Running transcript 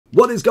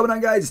What is going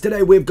on, guys?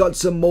 Today we've got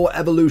some more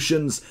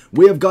evolutions.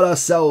 We have got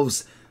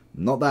ourselves,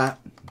 not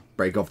that,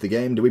 break off the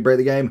game. Do we break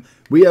the game?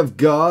 We have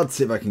got,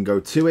 if I can go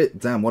to it,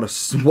 damn,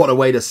 what a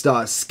way to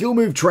start. Skill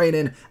move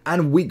training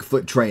and weak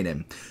foot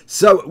training.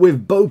 So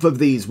with both of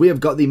these, we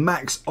have got the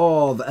max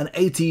of an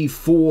 90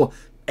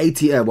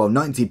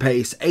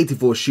 pace,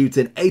 84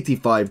 shooting,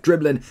 85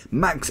 dribbling,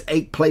 max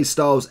 8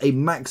 playstyles, a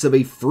max of a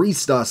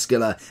 3-star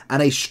skiller,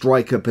 and a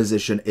striker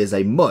position is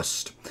a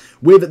must.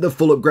 With the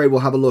full upgrade,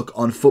 we'll have a look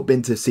on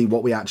Futbin to see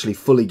what we actually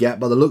fully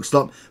get. By the looks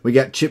of it, we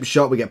get chip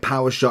shot, we get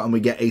power shot, and we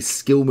get a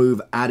skill move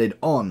added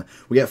on.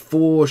 We get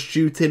 4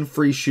 shooting,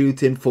 3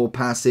 shooting, 4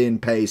 passing,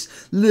 pace,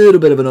 little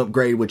bit of an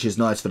upgrade, which is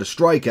nice for the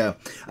striker.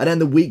 And then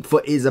the weak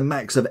foot is a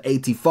max of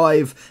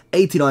 85,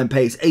 89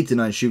 pace,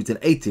 89 shooting,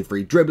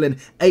 83 dribbling,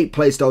 8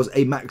 playstyles,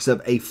 a max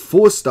of a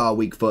 4-star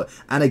weak foot,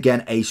 and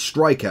again a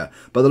striker.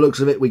 By the looks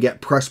of it, we get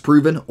press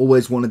proven,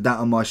 always wanted that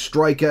on my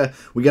striker.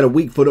 We get a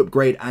weak foot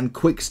upgrade and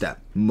quick step.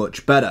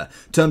 Much better.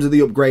 In terms of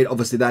the upgrade,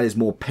 obviously that is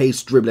more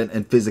pace, dribbling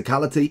and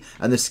physicality,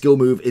 and the skill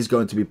move is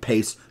going to be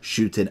pace,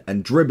 shooting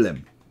and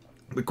dribbling.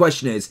 The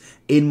question is,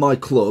 in my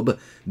club,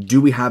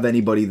 do we have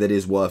anybody that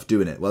is worth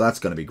doing it? Well, that's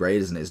going to be great,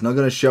 isn't it? It's not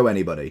going to show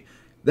anybody.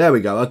 There we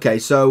go. Okay,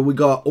 so we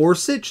got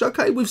Orsic.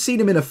 Okay, we've seen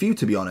him in a few,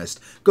 to be honest.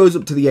 Goes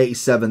up to the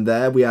 87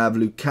 there. We have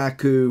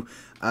Lukaku,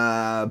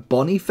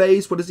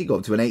 Boniface. What does he go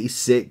up to? An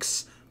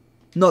 86.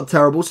 Not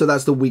terrible, so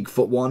that's the weak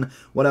foot one.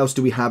 What else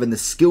do we have in the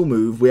skill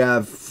move? We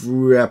have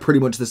pretty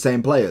much the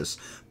same players.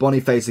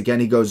 Boniface, again,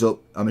 he goes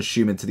up, I'm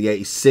assuming, to the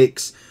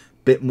 86.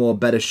 Bit more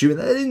better shooting.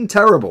 That isn't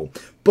terrible.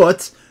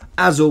 But,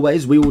 as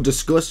always, we will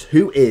discuss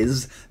who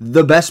is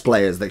the best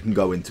players that can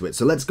go into it.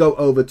 So let's go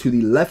over to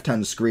the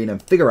left-hand screen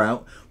and figure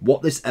out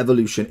what this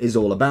evolution is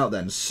all about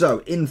then.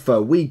 So,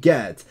 info, we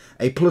get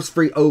a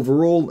 +3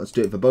 overall. Let's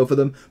do it for both of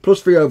them.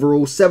 +3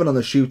 overall, 7 on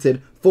the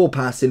shooting, 4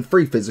 passing,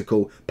 3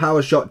 physical,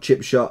 power shot,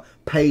 chip shot,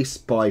 pace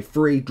by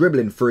 3,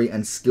 dribbling 3,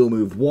 and skill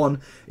move 1.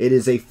 It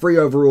is a 3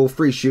 overall,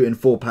 3 shooting,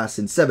 4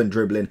 passing, 7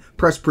 dribbling,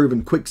 press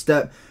proven, quick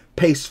step,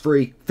 pace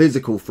 3,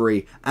 physical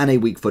 3, and a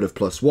weak foot of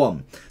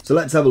 +1. So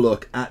let's have a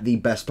look at the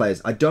best players.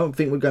 I don't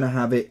think we're going to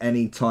have it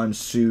anytime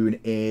soon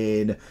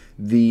in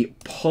the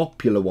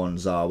popular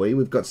ones, are we?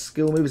 We've got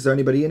skill moves. Is there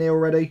anybody in here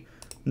already?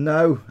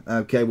 No?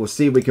 Okay, we'll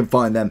see if we can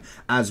find them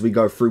as we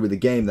go through with the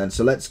game then.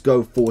 So let's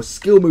go for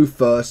skill move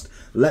first.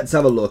 Let's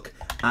have a look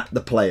at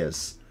the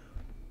players.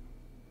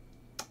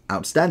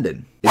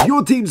 Outstanding. If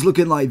your team's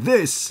looking like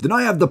this, then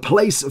I have the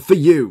place for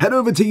you. Head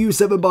over to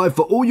U7Buy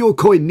for all your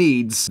coin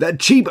needs. They're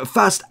cheap,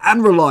 fast,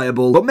 and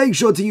reliable, but make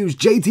sure to use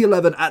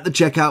JT11 at the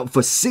checkout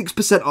for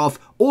 6% off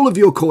all of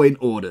your coin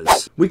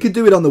orders. We could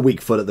do it on the weak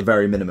foot at the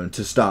very minimum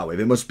to start with.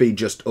 It must be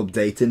just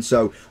updating,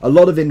 so a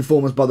lot of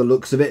informers by the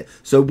looks of it.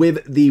 So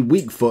with the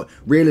weak foot,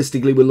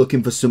 realistically, we're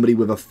looking for somebody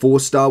with a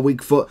 4-star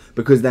weak foot,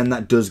 because then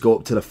that does go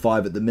up to the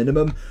 5 at the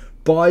minimum.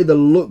 By the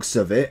looks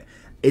of it,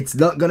 it's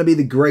not going to be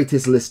the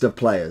greatest list of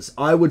players.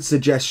 I would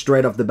suggest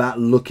straight off the bat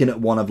looking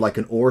at one of like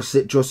an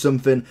Orsic or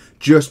something,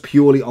 just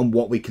purely on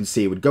what we can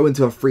see. It would go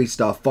into a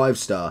 3-star,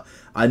 5-star.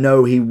 I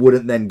know he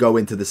wouldn't then go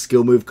into the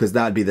skill move, because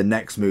that'd be the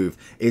next move,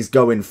 is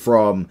going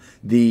from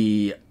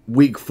the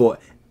weak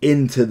foot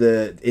into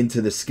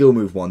the skill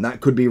move one.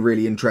 That could be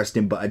really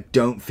interesting, but I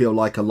don't feel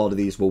like a lot of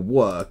these will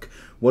work.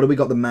 What do we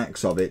got the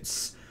max of?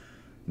 It's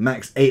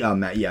max 8,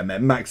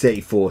 max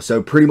 84.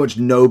 So pretty much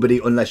nobody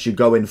unless you're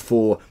going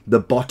for the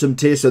bottom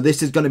tier. So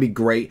this is going to be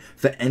great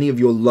for any of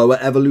your lower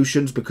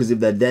evolutions, because if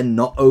they're then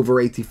not over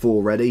 84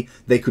 already,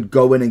 they could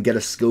go in and get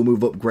a skill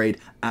move upgrade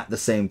at the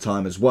same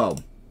time as well.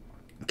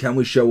 Can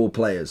we show all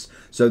players?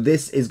 So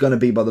this is going to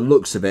be, by the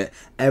looks of it,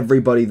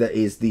 everybody that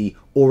is the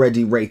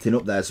already rating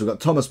up there. So we've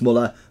got Thomas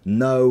Muller,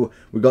 no.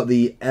 We've got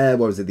the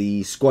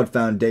the squad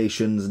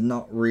foundations,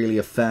 not really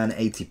a fan.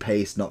 80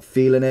 pace, not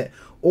feeling it.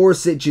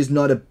 Orsic is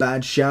not a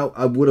bad shout.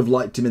 I would have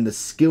liked him in the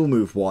skill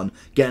move one.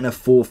 Getting a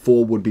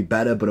 4-4 would be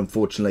better, but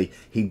unfortunately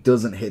he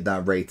doesn't hit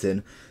that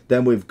rating.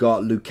 Then we've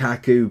got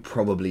Lukaku,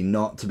 probably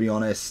not, to be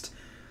honest.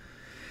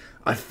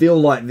 I feel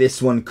like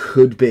this one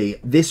could be.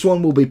 This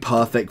one will be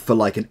perfect for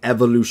like an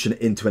evolution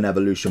into an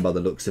evolution by the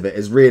looks of it.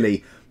 Is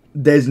really,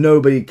 there's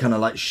nobody kind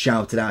of like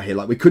shouted out here.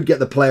 Like we could get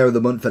the player of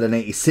the month at an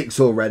 86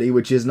 already,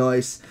 which is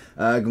nice.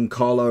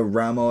 Goncalo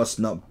Ramos,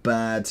 not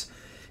bad.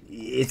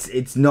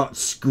 It's not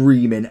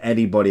screaming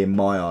anybody in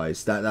my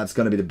eyes. That's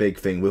going to be the big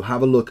thing. We'll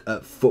have a look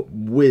at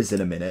FutWiz in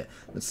a minute.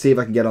 Let's see if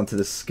I can get onto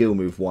the skill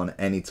move one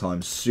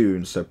anytime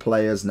soon. So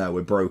players, no,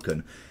 we're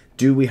broken.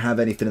 Do we have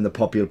anything in the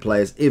popular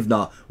players? If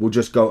not, we'll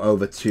just go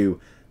over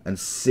to and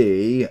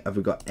see. Have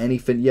we got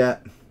anything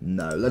yet?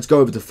 No. Let's go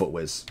over to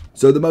FutWiz.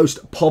 So the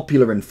most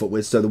popular in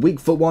FutWiz. So the weak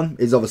foot one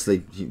is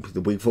obviously,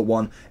 the weak foot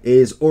one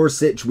is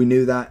Orsic. We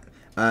knew that.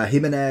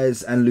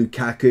 Jimenez and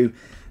Lukaku.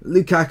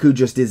 Lukaku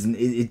just isn't,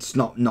 it's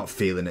not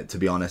feeling it, to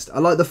be honest. I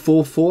like the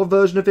 4-4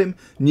 version of him.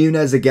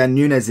 Nunez, again,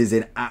 Nunez is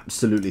in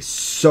absolutely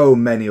so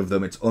many of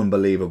them. It's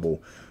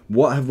unbelievable.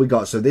 What have we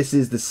got? So this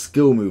is the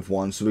skill move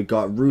one. So we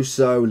got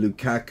Russo,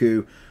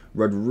 Lukaku,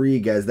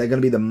 Rodriguez. They're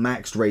going to be the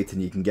maxed rating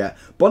you can get.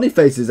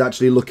 Boniface is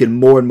actually looking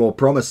more and more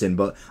promising,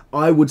 but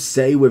I would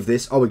say with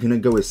this, oh, we're going to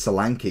go with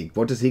Solanke.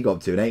 What does he go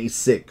up to? An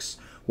 86.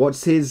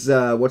 What's his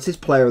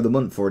player of the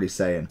month already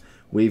saying?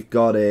 We've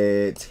got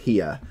it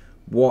here.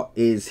 What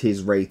is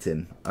his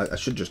rating? I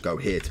should just go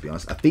here, to be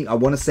honest. I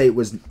want to say it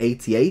was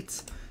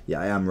 88. Yeah,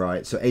 I am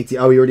right. So 80.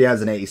 Oh, he already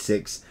has an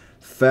 86.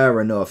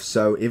 Fair enough.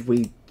 So if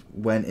we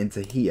went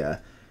into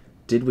here,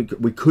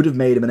 we could have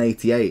made him an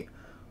 88.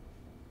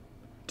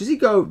 Does he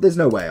go? There's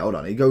no way. Hold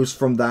on. He goes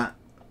from that.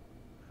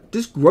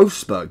 Does growth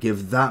spurt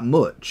give that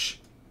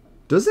much?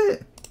 Does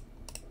it?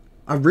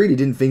 I really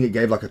didn't think it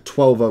gave like a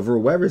 12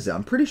 overall. Where is it?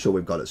 I'm pretty sure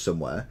we've got it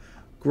somewhere.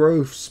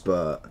 Growth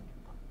spurt.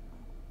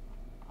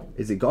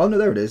 Is it gone? Oh, no,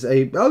 there it is.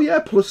 Oh, yeah,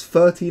 plus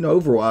 13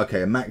 overall.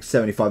 Okay, a max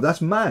 75.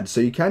 That's mad.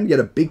 So you can get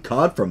a big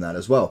card from that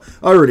as well.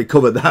 I already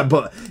covered that,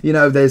 but, you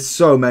know, there's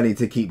so many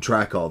to keep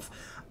track of.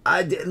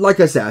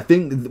 Like I said, I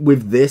think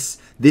with this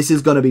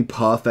is going to be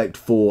perfect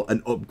for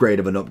an upgrade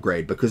of an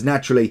upgrade, because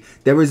naturally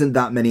there isn't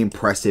that many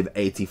impressive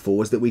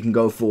 84s that we can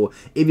go for.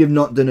 If you've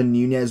not done a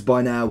Nunez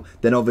by now,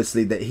 then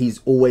obviously that he's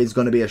always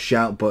going to be a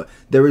shout, but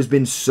there has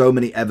been so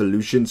many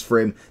evolutions for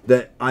him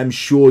that I'm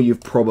sure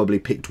you've probably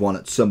picked one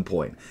at some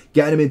point.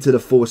 Getting him into the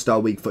 4-star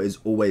weak foot is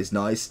always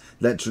nice.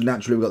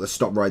 Naturally, we've got the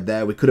stop right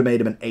there. We could have made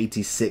him an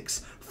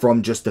 86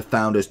 from just the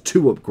Founders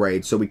to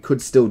upgrade, so we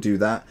could still do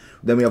that.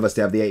 Then we obviously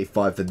have the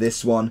 85 for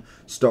this one.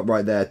 Stop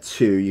right there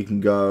too. You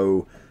can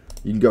go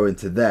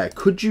into there.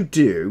 Could you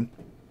do,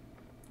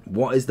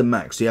 what is the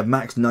max? So you have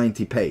max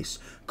 90 pace.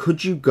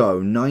 Could you go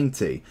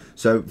 90?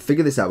 So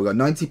figure this out. We've got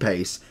 90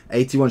 pace,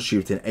 81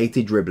 shooting,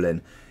 80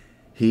 dribbling.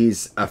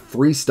 He's a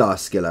 3-star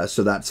skiller,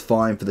 so that's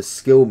fine for the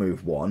skill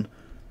move one.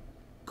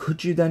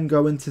 Could you then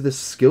go into the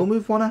skill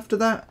move one after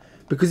that?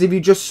 Because if you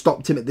just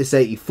stopped him at this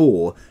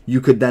 84,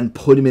 you could then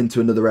put him into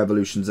another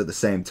evolutions at the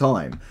same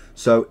time.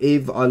 So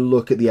if I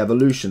look at the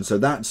evolution, so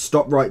that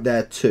stopped right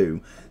there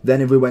too.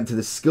 Then if we went to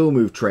the skill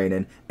move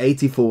training,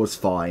 84 is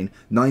fine,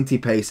 90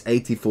 pace,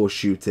 84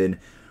 shooting.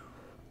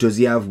 Does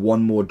he have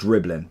one more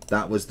dribbling?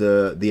 That was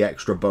the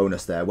extra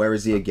bonus there. Where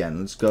is he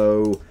again? Let's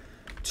go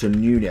to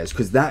Nunez,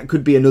 because that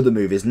could be another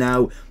move. Is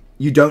now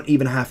you don't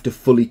even have to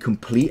fully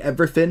complete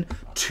everything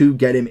to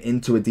get him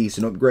into a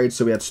decent upgrade.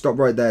 So we had stop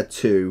right there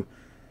too.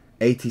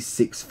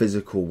 86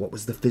 physical. What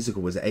was the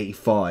physical? Was it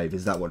 85?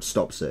 Is that what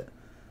stops it?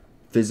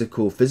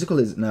 Physical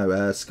is,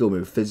 no, skill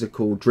move.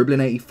 Physical,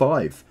 dribbling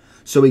 85.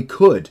 So he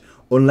could,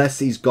 unless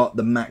he's got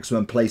the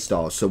maximum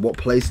playstyles. So what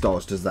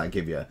playstyles does that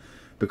give you?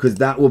 Because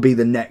that will be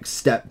the next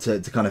step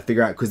to kind of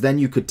figure out. Because then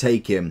you could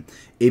take him,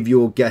 if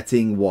you're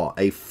getting, what,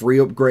 a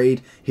free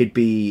upgrade, he'd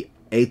be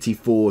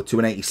 84 to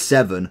an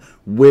 87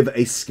 with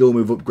a skill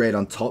move upgrade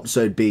on top.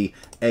 So it'd be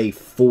a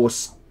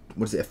 4-star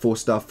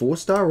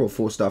 4-star or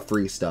 4-star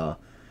 3-star?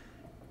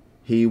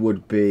 He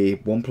would be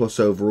 1+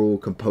 overall,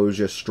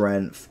 composure,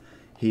 strength.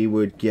 He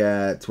would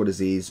get, what is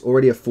he? He's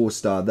already a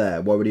 4-star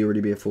there. Why would he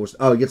already be a 4-star?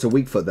 Oh, he gets a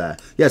weak foot there.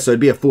 Yeah, so it'd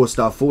be a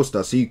 4-star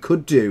 4-star. So you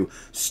could do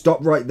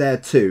stop right there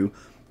too.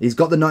 He's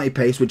got the 90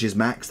 pace, which is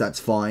maxed. That's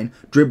fine.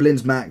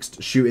 Dribbling's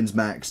maxed. Shooting's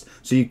maxed.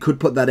 So you could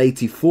put that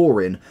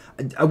 84 in.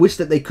 I wish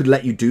that they could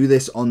let you do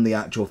this on the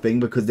actual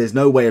thing, because there's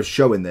no way of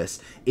showing this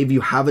if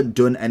you haven't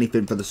done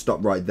anything for the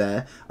stop right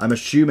there. I'm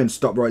assuming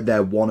stop right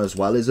there 1 as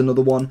well is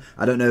another one.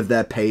 I don't know if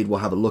they're paid. We'll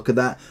have a look at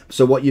that.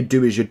 So what you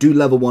do is you do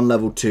level 1,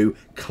 level 2,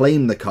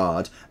 claim the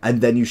card,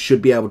 and then you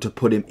should be able to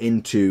put him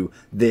into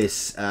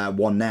this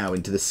one now,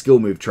 into the skill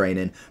move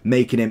training,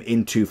 making him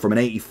into from an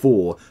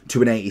 84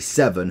 to an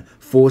 87,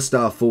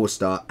 4-star,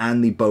 4-star,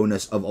 and the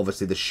bonus of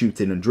obviously the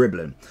shooting and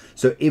dribbling.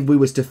 So if we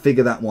was to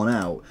figure that one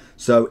out,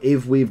 so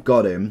if we've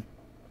got him,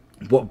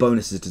 what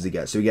bonuses does he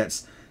get? So he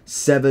gets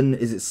 7,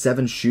 is it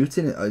 7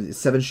 shooting?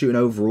 7 shooting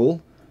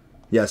overall?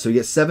 Yeah, so he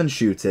gets 7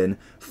 shooting,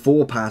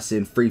 4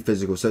 passing, 3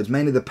 physical. So it's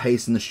mainly the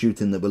pace and the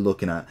shooting that we're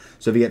looking at.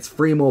 So if he gets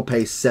 3 more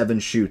pace, 7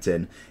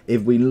 shooting,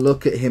 if we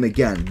look at him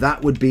again,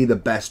 that would be the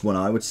best one,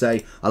 I would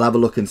say. I'll have a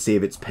look and see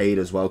if it's paid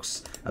as well,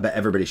 because I bet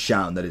everybody's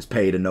shouting that it's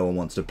paid and no one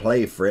wants to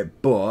play for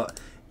it. But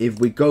if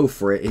we go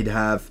for it, he'd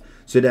have...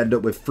 So he'd end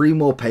up with 3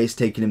 more pace,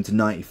 taking him to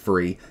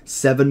 93,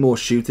 7 more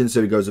shooting,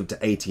 so he goes up to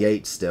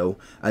 88 still,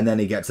 and then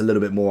he gets a little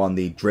bit more on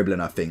the dribbling,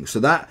 I think.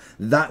 So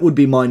that would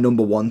be my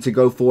number 1 to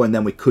go for, and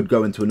then we could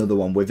go into another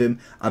one with him.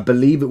 I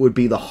believe it would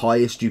be the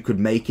highest you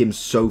could make him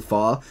so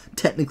far,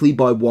 technically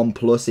by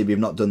 1+ if you've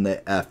not done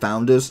the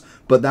Founders,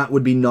 but that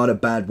would be not a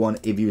bad one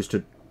if you was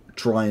to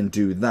try and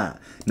do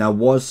that. Now,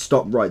 was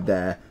stop right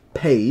there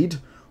paid,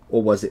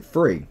 or was it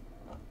free?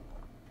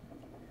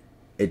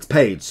 It's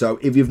paid, so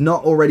if you've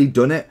not already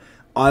done it,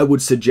 I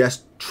would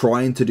suggest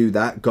trying to do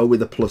that. Go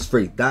with a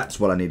 +3. That's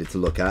what I needed to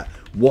look at.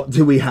 What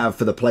do we have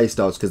for the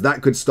playstyles? Because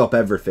that could stop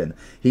everything.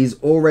 He's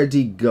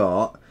already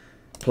got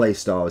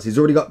playstyles. He's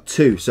already got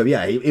 2. So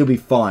yeah, he'll be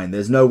fine.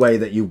 There's no way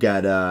that you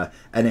get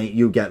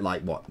you'll get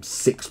like what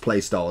 6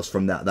 playstyles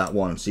from that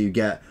one. So you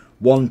get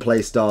 1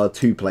 playstyle,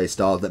 2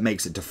 playstyle, that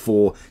makes it to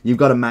 4. You've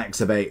got a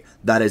max of 8.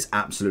 That is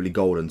absolutely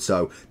golden.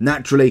 So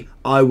naturally,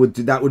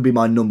 that would be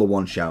my number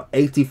 1 shout.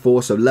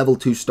 84, so level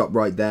 2 stop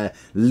right there.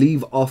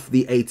 Leave off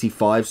the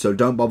 85, so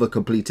don't bother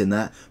completing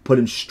that. Put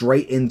him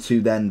straight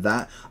into then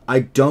that. I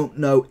don't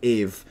know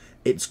if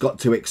it's got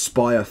to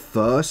expire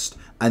first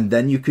and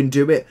then you can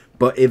do it,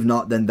 but if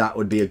not, then that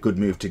would be a good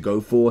move to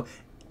go for.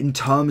 In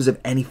terms of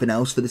anything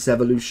else for this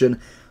evolution,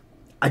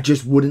 I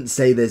just wouldn't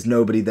say there's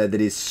nobody there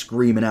that is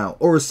screaming out.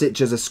 Orosic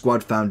as a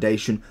squad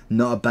foundation,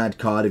 not a bad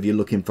card if you're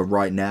looking for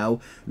right now.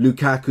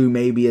 Lukaku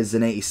maybe as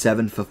an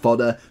 87 for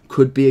fodder,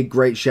 could be a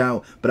great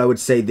shout, but I would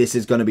say this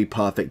is going to be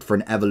perfect for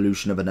an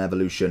evolution of an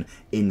evolution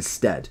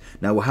instead.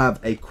 Now we'll have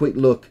a quick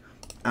look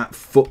at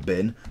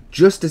Futbin,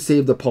 just to see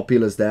if the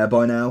Popula's there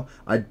by now.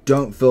 I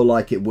don't feel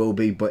like it will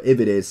be, but if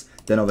it is,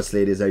 then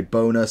obviously it is a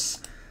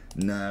bonus.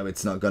 No,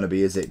 it's not going to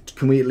be, is it?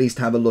 Can we at least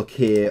have a look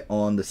here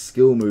on the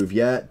skill move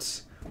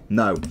yet?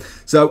 No.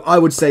 So I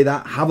would say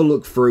that. Have a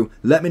look through.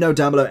 Let me know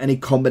down below any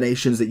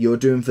combinations that you're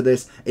doing for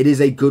this. It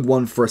is a good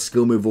one for a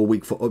skill move all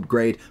week for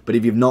upgrade. But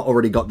if you've not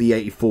already got the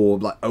 84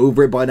 like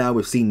over it by now,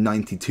 we've seen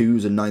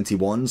 92s and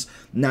 91s.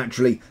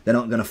 Naturally, they're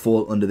not going to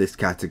fall under this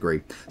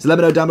category. So let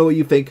me know down below what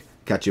you think.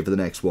 Catch you for the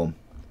next one.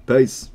 Peace.